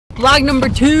Vlog number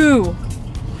 2.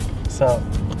 So.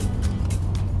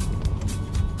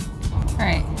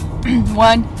 Alright.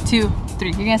 1, 2, 3.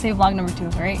 You're gonna say vlog number 2,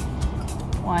 right?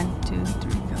 1, 2,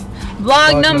 3, go.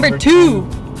 Vlog number 2!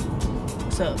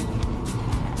 So,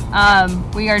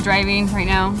 we are driving right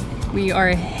now. We are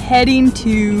heading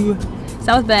to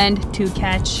South Bend to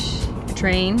catch a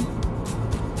train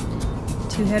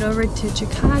to head over to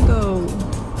Chicago.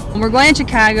 And we're going to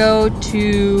Chicago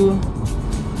to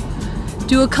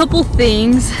do a couple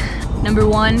things. Number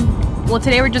 1, well,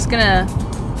 today we're just gonna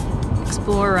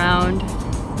explore around.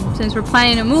 Since we're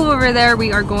planning to move over there,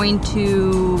 we are going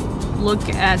to look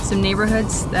at some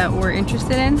neighborhoods that we're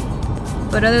interested in.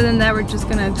 But other than that, we're just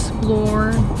gonna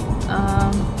explore,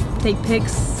 take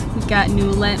pics. We got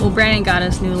new lens. Well, Brandon got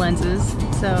us new lenses,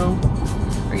 so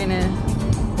we're gonna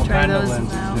try those out. What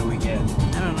kind of lenses do we get?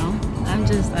 I don't know.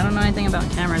 I don't know anything about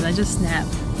cameras. I just snap.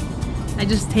 I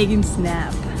just take and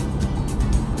snap.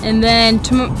 And then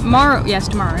tomorrow, yes,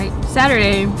 tomorrow, right?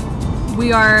 Saturday,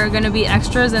 we are gonna be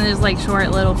extras, and there's like short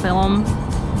little film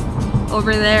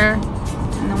over there.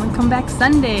 And then we come back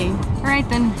Sunday. All right,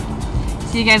 then.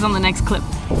 See you guys on the next clip.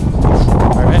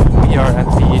 All right, we are at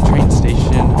the train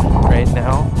station right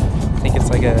now. I think it's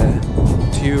like a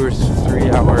 2 or 3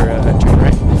 hour train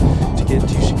ride to get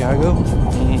to Chicago.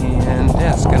 And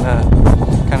yeah, it's gonna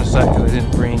kind of suck because I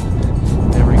didn't bring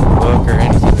a book or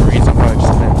anything to read, so I'm probably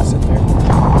just gonna have to sit there.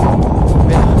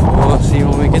 But yeah, we'll see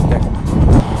when we get there.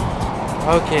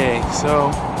 Okay,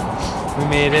 so we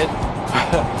made it.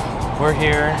 We're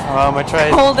here. I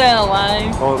tried Holden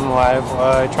alive.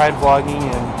 I tried vlogging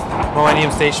in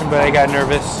Millennium Station, but I got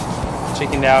nervous,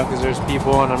 chickened out because there's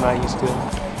people and I'm not used to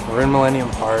it. We're in Millennium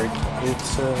Park.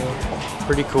 It's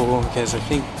pretty cool because I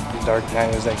think The Dark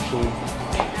Knight was actually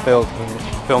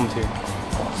filmed here.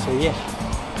 So yeah.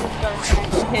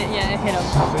 It hit him.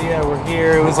 So yeah, we're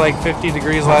here. It was like 50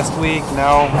 degrees last week.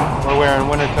 Now we're wearing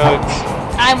winter coats.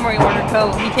 I'm wearing a winter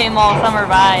coat. He came all summer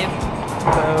vibe. So,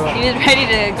 he was ready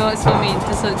to go swimming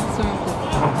to swimming pool.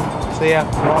 So yeah,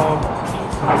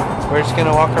 we're just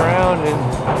gonna walk around and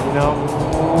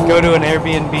go to an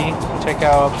Airbnb, check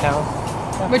out uptown.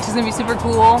 Yeah. Which is gonna be super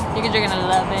cool. You're gonna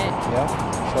love it.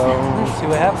 Yeah. So we'll see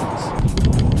what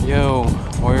happens. Yo,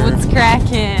 what's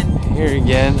cracking? Here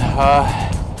again.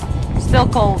 Still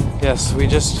cold. Yes, we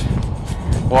just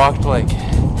walked like 2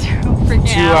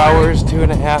 hours,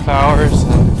 2.5 hours,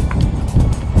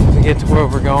 to get to where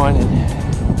we're going. And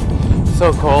it's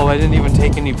so cold. I didn't even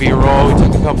take any B-roll. We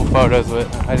took a couple photos,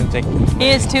 but I didn't take any.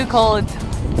 It is too cold.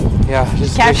 Yeah,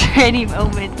 just capture any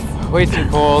moments. Way too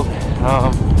cold.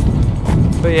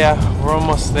 But yeah, we're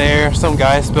almost there. Some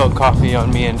guy spilled coffee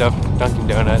on me in Dunkin'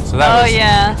 Donuts, so that was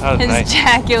his nice.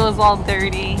 Jacket was all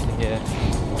dirty. Yeah.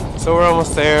 So we're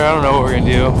almost there. I don't know what we're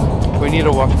gonna do. We need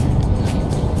to walk.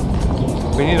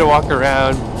 We need to walk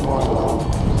around.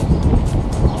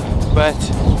 But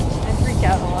I freak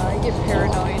out a lot. I get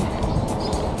paranoid.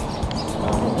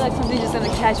 I feel like something's just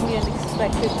gonna catch me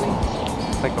unexpectedly.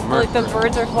 Like a murder. Like the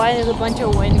birds are flying. There's a bunch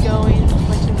of wind going. A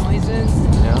bunch of noises.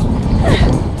 Yeah.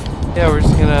 Yeah, we're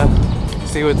just gonna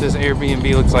see what this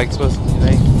Airbnb looks like. It's supposed to be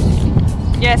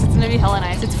nice. Yes, it's gonna be hella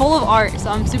nice. It's full of art,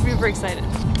 so I'm super excited.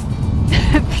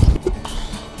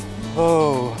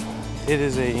 Oh, it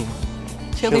is a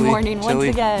chilly morning once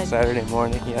again. Saturday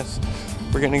morning, yes.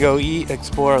 We're gonna go eat,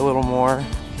 explore a little more.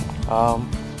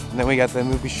 And then we got the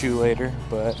movie shoot later.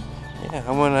 But yeah,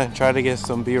 I'm gonna try to get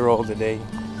some B-roll today.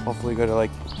 Hopefully go to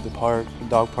like the park, the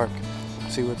dog park,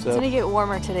 see what's up. It's gonna get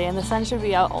warmer today and the sun should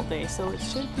be out all day, so it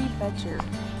should be better.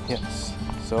 Yes,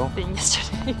 so. Than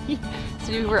yesterday.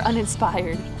 So we were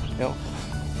uninspired. Yep.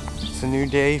 It's a new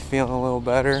day, feeling a little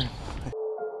better.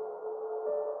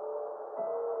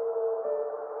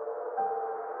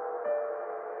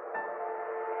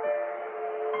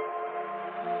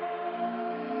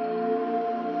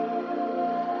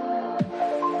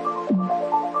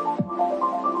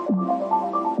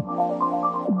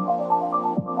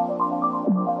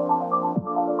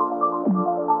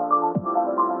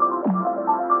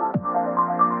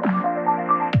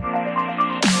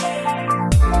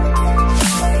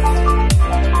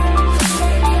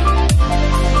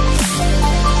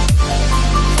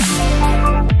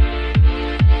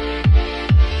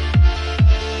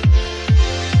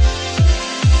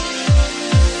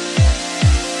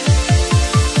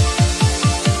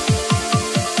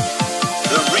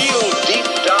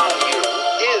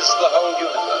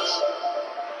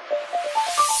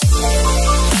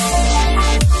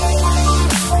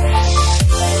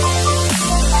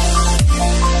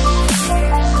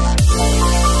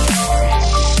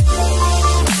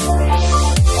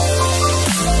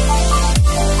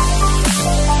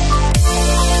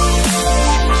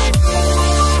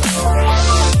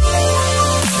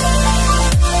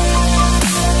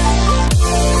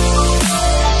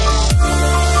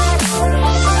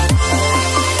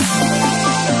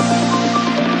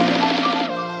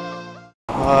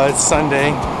 It's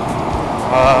Sunday.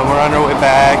 We're on our way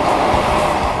back.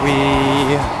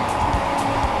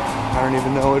 I don't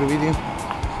even know, what do we do?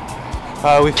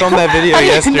 We filmed that video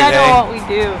yesterday. I don't know what we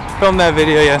do. Filmed that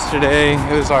video yesterday.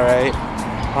 It was alright.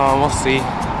 We'll see.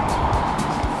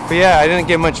 But yeah, I didn't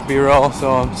get much B-roll,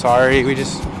 so I'm sorry. We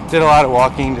just did a lot of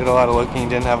walking, did a lot of looking,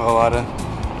 didn't have a lot of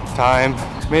time.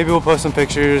 Maybe we'll post some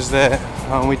pictures that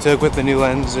we took with the new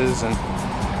lenses, and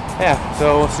yeah,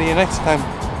 so we'll see you next time.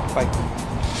 Bye.